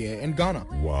right here in Ghana.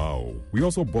 Wow. We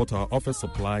also bought our office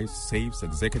supplies, safes,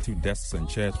 executive desks, and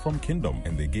chairs from Kingdom,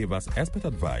 and they gave us expert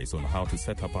advice on how to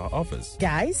set up our office.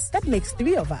 Guys, that makes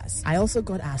 3 of us. I also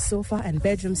got our sofa and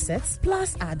bedroom sets,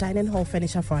 plus our dining hall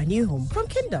furniture for our new home from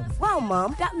Kingdom. Wow,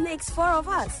 Mom, that makes 4 of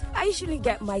us. I usually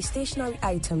get my stationery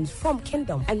items from Kingdom.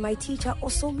 And my teacher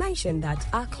also mentioned that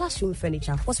our classroom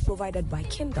furniture was provided by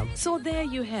Kingdom. So there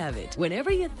you have it.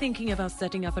 Whenever you're thinking about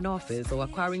setting up an office or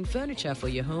acquiring furniture for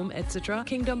your home, etc.,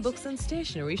 Kingdom Books and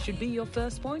Stationery should be your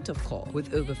first point of call.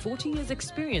 With over 40 years'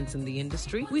 experience in the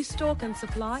industry, we stock and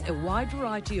supply a wide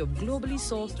variety of globally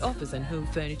sourced office and home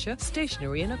furniture,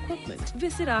 stationery, and equipment.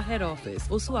 Visit our head office,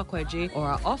 Osu Akwaje, or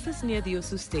our office near the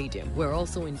Osu Stadium. We're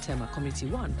also in Tema Community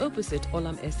 1, opposite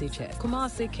Olam SHS,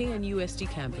 Kumasi KNUST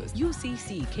campus, UCC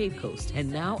Cape Coast,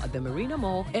 and now at the Marina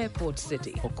Mall, Airport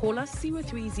City. Or call us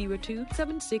 0302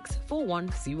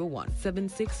 764101,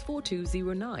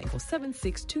 764209, or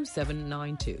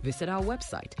 762792. Visit our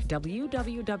website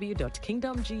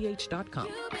www.kingdomgh.com.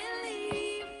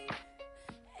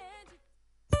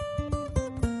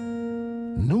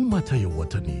 No matter your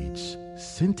water needs,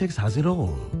 Syntex has it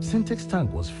all. Syntex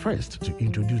Tank was first to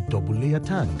introduce double layer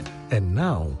tank, and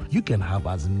now you can have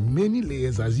as many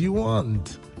layers as you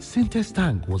want. Syntex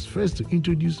Tank was first to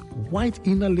introduce white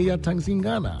inner layer tanks in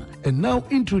Ghana, and now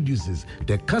introduces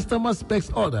the customer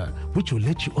specs order, which will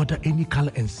let you order any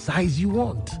color and size you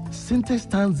want. Syntex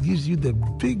Tanks gives you the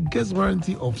biggest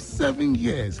warranty of 7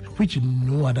 years, which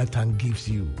no other tank gives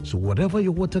you. So whatever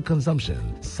your water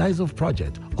consumption, size of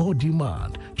project, or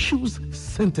demand, choose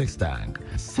Syntex Tank.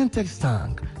 Syntex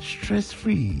Tank,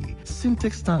 stress-free.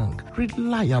 Syntex Tank,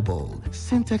 reliable.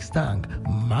 Syntex Tank,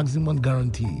 maximum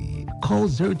guarantee. Call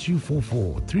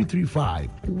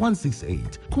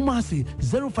 0244-335-168, Kumasi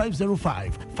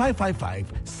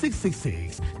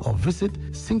 0505-555-666, or visit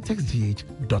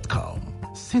syntexgh.com.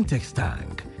 Syntex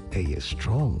Tank, a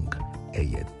strong,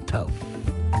 a tough.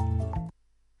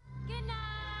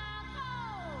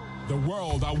 The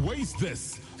world awaits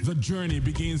this. The journey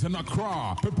begins in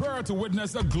Accra. Prepare to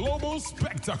witness a global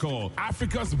spectacle.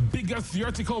 Africa's biggest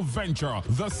theatrical venture,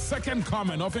 The Second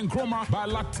Coming of Nkrumah by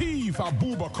Lateef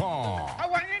Abubakar.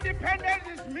 Our independence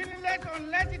is meaningless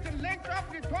unless it links up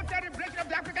with the total liberation of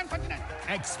the African continent.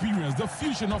 Experience the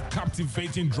fusion of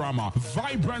captivating drama,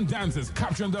 vibrant dances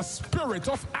capturing the spirit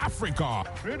of Africa.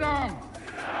 Freedom!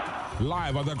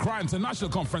 live at the Accra International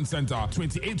Conference Center,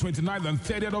 28th, 29th, and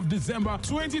 30th of December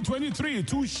 2023.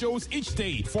 2 shows each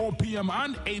day, 4 p.m.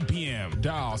 and 8 p.m.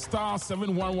 Dial star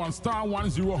 711 star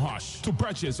 10 hash to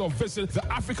purchase or visit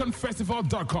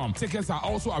theafricanfestival.com. Tickets are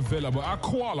also available at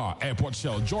Kuala, Airport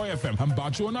Shell, Joy FM, and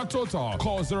Bachona Total.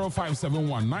 Call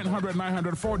 0571 900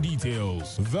 900 for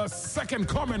details. The second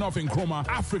coming of Nkrumah,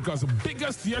 Africa's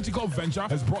biggest theatrical venture,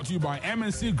 is brought to you by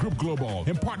MNC Group Global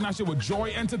in partnership with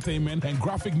Joy Entertainment and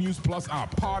Graphic News Plus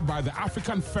app, powered by the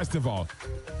African Festival.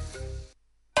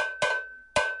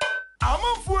 I'm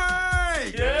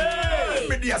afraid. Yeah.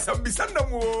 Media sambisanda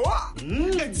mo.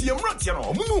 Eti amratia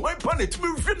no. Mu ho pa na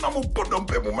tumi hwe na mo bodom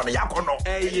pe mo na yakono.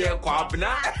 Eye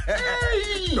kwabna.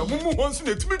 No mu ho nso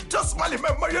na tumi just mali me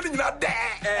ma ye nyina de.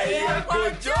 Eye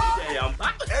kojo.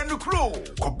 Enu kro.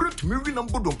 Kobret tumi hwe na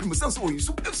bodom pe mo sense o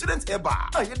yusu accident eba.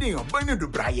 Aye den aban ne do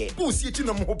braye. Bo si eti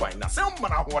na mo ho ban na sem ma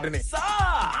na ho de ne. Sa.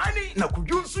 Ani na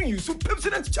kudwo nso yusu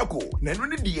accident chako. Na eno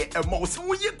ne de e ma wo se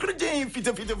wo ye krejen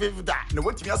fita. Na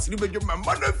watimi asiri be my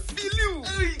mother feel you.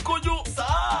 Hey, Kojo, sir.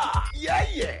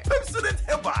 Yeah. Pepsodent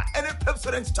Heba and a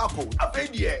Pepsodent Charcoal. I've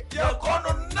made it. You're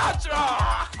gonna natural.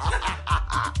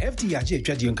 FDIJ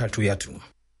Jadion Katuyatu.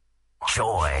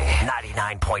 Joy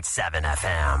 99.7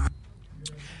 FM.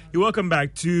 You're welcome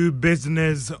back to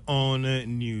Business on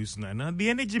News Now. Now, the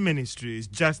Energy Ministry is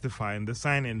justifying the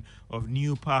signing of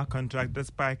new power contracts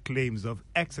despite claims of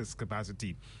excess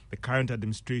capacity. The current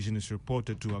administration is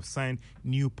reported to have signed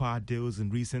new power deals in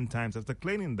recent times after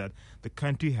claiming that the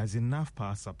country has enough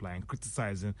power supply and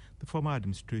criticizing the former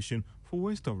administration for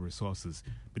waste of resources.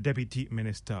 The Deputy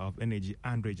Minister of Energy,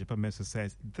 Andre Japamesa,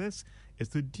 says this is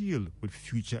to deal with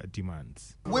future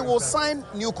demands. We will sign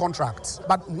new contracts,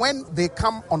 but when they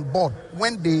come on board,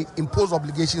 when they impose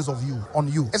obligations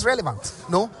on you, it's relevant,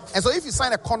 no? And so if you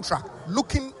sign a contract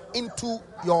looking into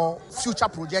your future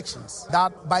projections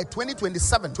that by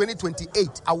 2027,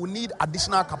 2028, I will need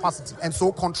additional capacity, and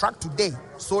so contract today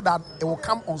so that it will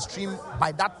come on stream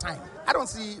by that time. I don't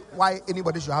see why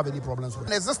anybody should have any problems with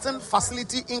it. An existing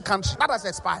facility in country that has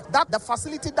expired, that the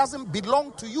facility doesn't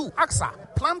belong to you. AXA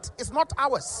plant is not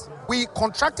ours. We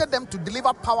contracted them to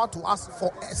deliver power to us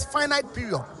for a finite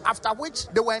period, after which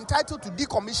they were entitled to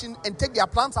decommission and take their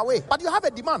plants away. But you have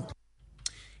a demand.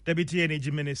 Deputy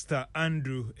Energy Minister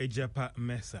Andrew Ejapa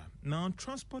Mesa. Now,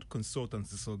 transport consultant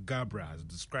Cecil Gabra has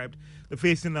described the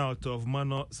phasing out of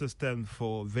manual system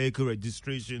for vehicle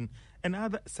registration and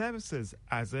other services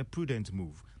as a prudent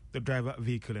move. The Driver,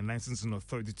 Vehicle and Licensing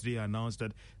Authority today announced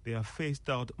that they have phased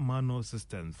out manual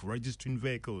systems for registering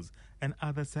vehicles and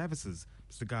other services.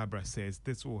 Mr. Gabra says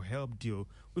this will help deal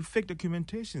with fake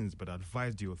documentations, but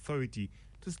advised the authority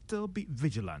to still be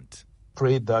vigilant.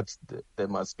 Pray that there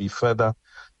must be further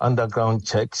underground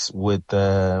checks with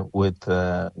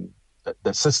the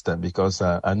system, because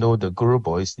I know the Guru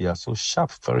boys, they are so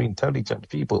sharp, very intelligent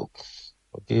people,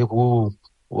 okay, who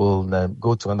will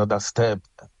go to another step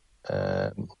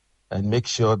and make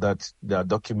sure that their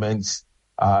documents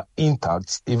are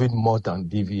intact, even more than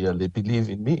DVLA. Believe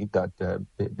in me that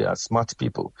they are smart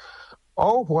people.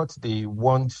 All what they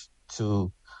want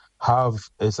to have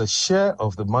is a share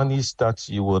of the monies that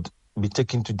you would be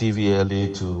taken to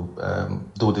DVLA to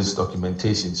do this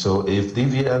documentation. So if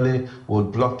DVLA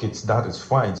would block it, that is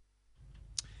fine.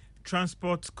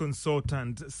 Transport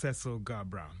consultant Cecil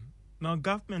Gabra. Now,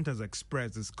 government has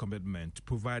expressed its commitment to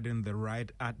providing the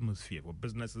right atmosphere for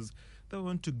businesses that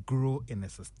want to grow in a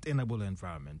sustainable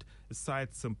environment. It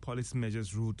cites some policy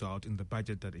measures ruled out in the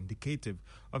budget that indicative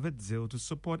of its zeal to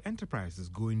support enterprises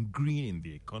going green in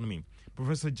the economy.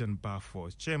 Professor John Barfour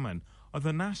is chairman of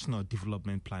the National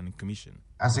Development Planning Commission.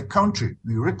 As a country,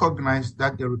 we recognize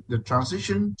that the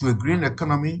transition to a green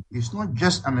economy is not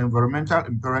just an environmental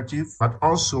imperative, but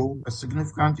also a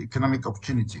significant economic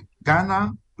opportunity.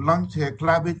 Ghana launched a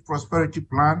Climate Prosperity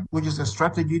Plan, which is a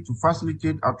strategy to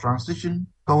facilitate our transition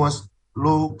towards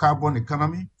low-carbon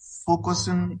economy,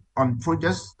 focusing on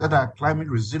projects that are climate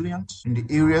resilient in the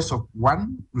areas of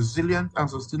 1, resilient and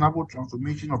sustainable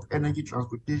transformation of energy,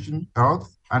 transportation,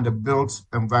 health, and the built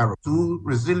environment. 2,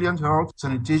 resilient health,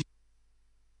 sanitation.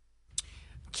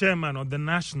 Chairman of the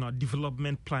National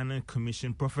Development Planning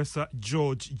Commission, Professor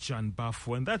George John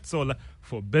Barfour. And that's all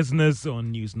for Business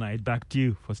on Newsnight. Back to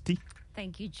you, Fosti.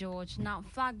 Thank you, George. Now,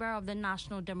 flag bearer of the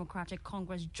National Democratic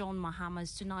Congress, John Mahama,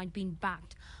 is tonight being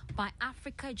backed by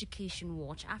Africa Education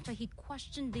Watch after he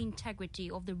questioned the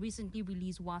integrity of the recently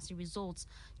released WASSCE results.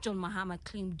 John Mahama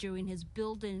claimed during his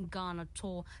Build in Ghana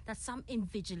tour that some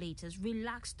invigilators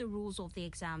relaxed the rules of the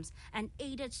exams and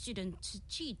aided students to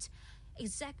cheat.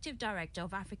 Executive Director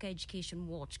of Africa Education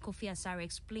Watch, Kofi Asare,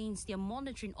 explains their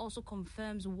monitoring also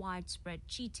confirms widespread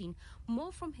cheating.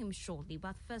 More from him shortly,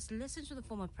 but first listen to the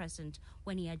former president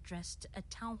when he addressed a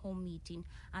town hall meeting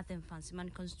at the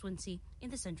Mfansiman constituency in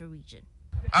the Central Region.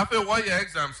 After 1 year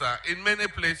exams are in many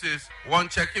places, one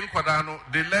checking Kwadano,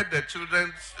 they let the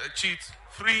children cheat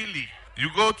freely. You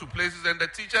go to places and the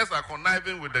teachers are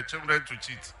conniving with the children to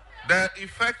cheat. The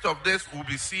effect of this will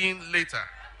be seen later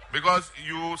because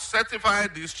you certify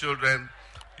these children,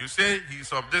 you say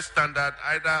he's of this standard,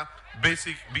 either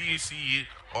basic BECE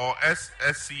or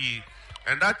SSCE,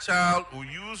 and that child will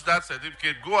use that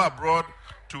certificate, go abroad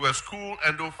to a school,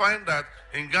 and they'll find that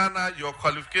in Ghana, your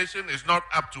qualification is not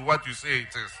up to what you say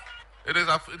it is. It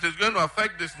is going to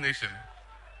affect this nation.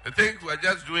 I think we're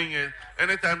just doing it.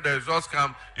 Anytime the results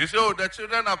come, you say, oh, the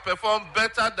children have performed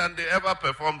better than they ever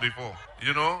performed before,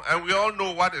 and we all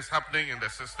know what is happening in the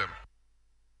system.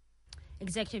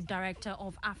 Executive Director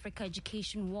of Africa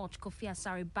Education Watch, Kofi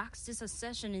Asare, backs this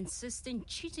assertion, insisting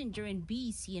cheating during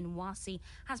BEC and WASI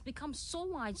has become so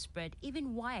widespread,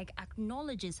 even WAEC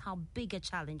acknowledges how big a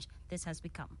challenge this has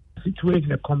become. Situate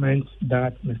the comments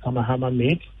that Mr. Mahama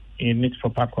made in its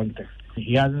proper context.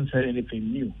 He hasn't said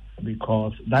anything new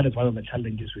because that is one of the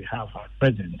challenges we have at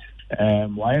present.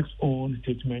 WAEC's own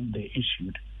statement they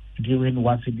issued during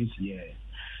WASI this year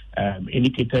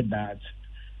indicated that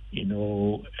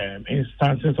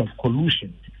instances of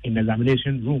collusion in the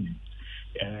examination room,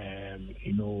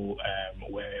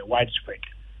 were widespread.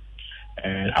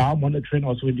 And our monitoring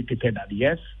also indicated that,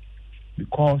 yes,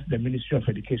 because the Ministry of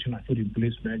Education has put in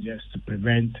place measures to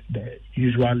prevent the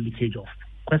usual leakage of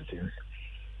questions,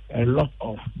 a lot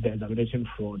of the examination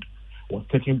fraud was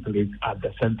taking place at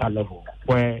the center level,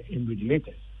 where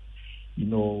invigilators,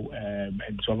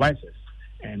 and supervisors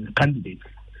and candidates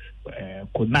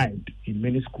connived in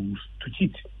many schools to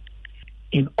cheat.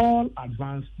 In all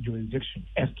advanced jurisdictions,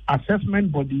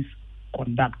 assessment bodies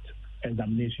conduct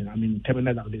examination,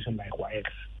 terminal examination like WAEC.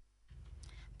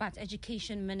 But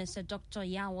Education Minister Dr.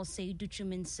 Yawo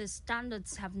Seiduchum insists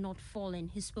standards have not fallen.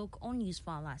 He spoke on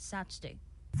Newsfile last Saturday.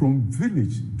 From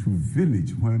village to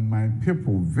village, when my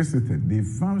people visited, they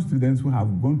found students who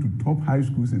have gone to top high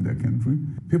schools in the country,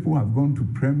 people who have gone to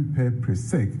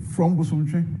Presec from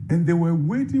Bosomche, and they were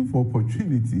waiting for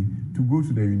opportunity to go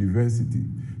to the university.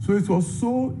 So it was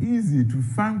so easy to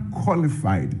find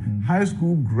qualified high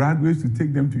school graduates to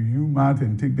take them to UMass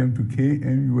and take them to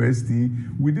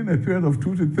KNUST within a period of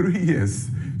 2 to 3 years.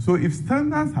 So if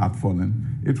standards had fallen,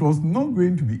 it was not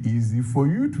going to be easy for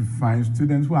you to find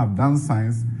students who have done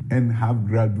science and have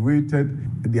graduated,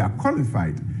 they are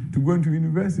qualified to go into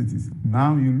universities.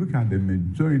 Now you look at the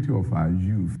majority of our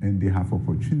youth and they have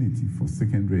opportunity for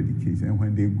secondary education. And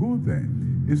when they go there,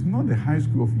 it's not the high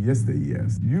school of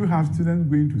yesteryears. You have students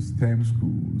going to STEM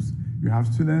schools. You have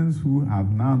students who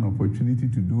have now an opportunity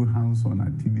to do hands-on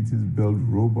activities, build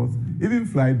robots, even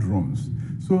fly drones.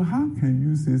 So how can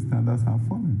you say standards have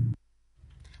fallen?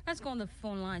 Let's go on the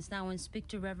phone lines now and speak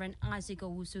to Reverend Isaac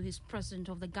Owusu. He's president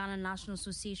of the Ghana National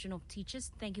Association of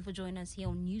Teachers. Thank you for joining us here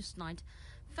on Newsnight.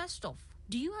 First off,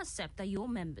 do you accept that your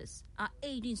members are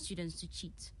aiding students to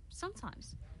cheat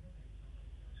sometimes?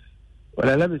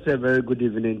 Well, let me say a very good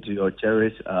evening to your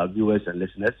cherished viewers and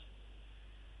listeners.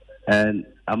 And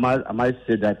I might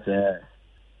say that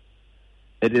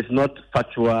it is not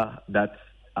factual that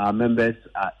our members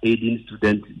are aiding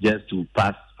students just to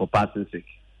pass for passing sake.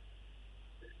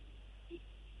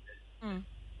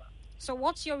 So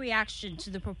what's your reaction to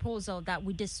the proposal that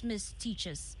we dismiss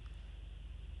teachers?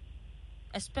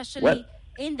 Especially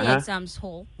in the exams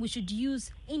hall, we should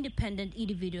use independent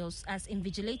individuals as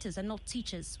invigilators and not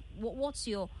teachers. What's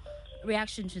your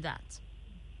reaction to that?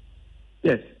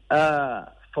 Yes.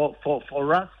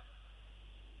 For us,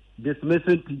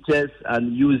 dismissing teachers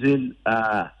and using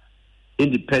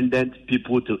independent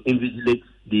people to invigilate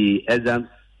the exams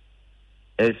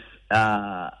is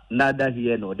neither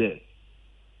here nor there.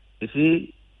 You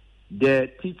see,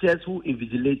 the teachers who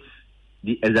invigilate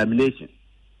the examination,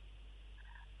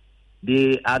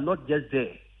 they are not just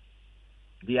there.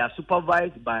 They are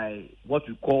supervised by what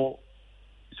we call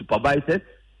supervisors,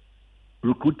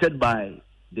 recruited by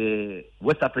the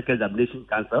West African Examination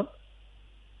Council.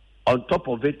 On top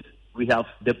of it, we have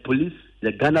the police,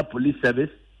 the Ghana Police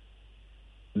Service,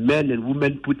 men and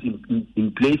women put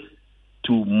in place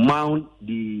to mount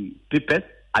the papers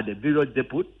at the various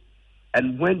depots.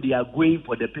 And when they are going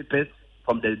for the papers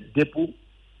from the depot,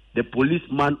 the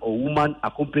policeman or woman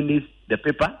accompanies the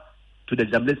paper to the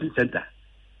examination center.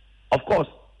 Of course,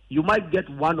 you might get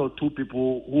 1 or 2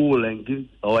 people who will engage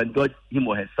or indulge him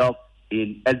or herself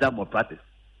in exam or practice.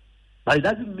 But it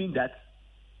doesn't mean that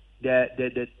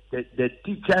the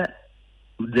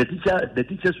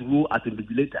teacher's role as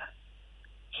invigilator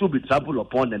should be trampled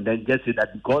upon, and then just say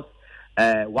that because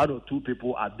one or two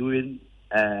people are doing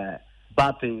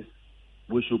bad things,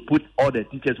 we should put all the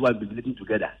teachers who are invigilating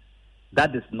together.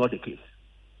 That is not the case.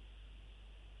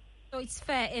 So it's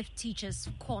fair if teachers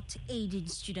caught aiding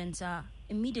students are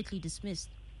immediately dismissed,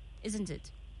 isn't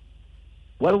it?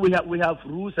 Well, we have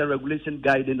rules and regulations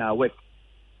guiding our work.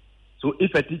 So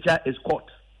if a teacher is caught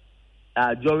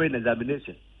during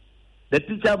examination, the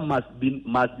teacher must be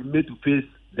made to face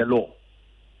the law.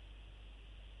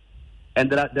 And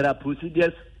there are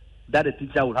procedures that a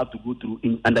teacher will have to go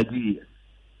through under GES.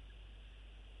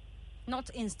 Not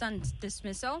instant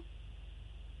dismissal?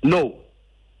 No.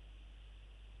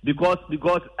 Because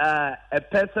a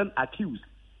person accused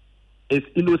is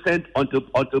innocent until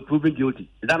proven guilty.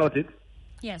 Is that not it?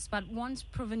 Yes, but once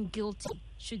proven guilty,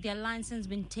 should their license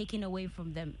been taken away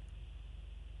from them?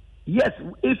 Yes,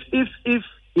 if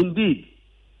indeed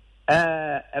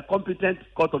a competent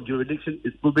court of jurisdiction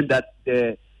is proving that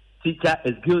the teacher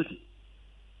is guilty,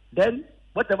 then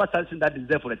whatever sanction that is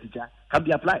there for the teacher can be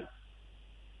applied.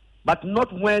 But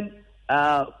not when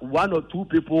one or two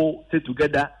people sit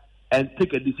together and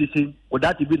take a decision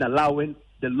without even allowing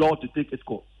the law to take its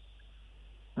course.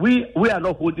 We are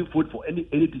not holding food for any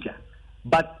teacher,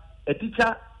 but a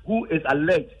teacher who is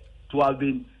alleged to have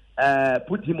been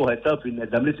put him or herself in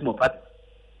examination of practice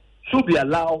should be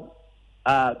allowed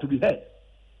to be heard.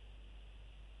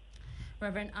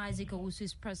 Reverend Isaac Owusu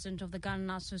is president of the Ghana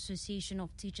National Association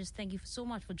of Teachers. Thank you so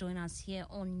much for joining us here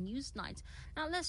on Newsnight. Now let's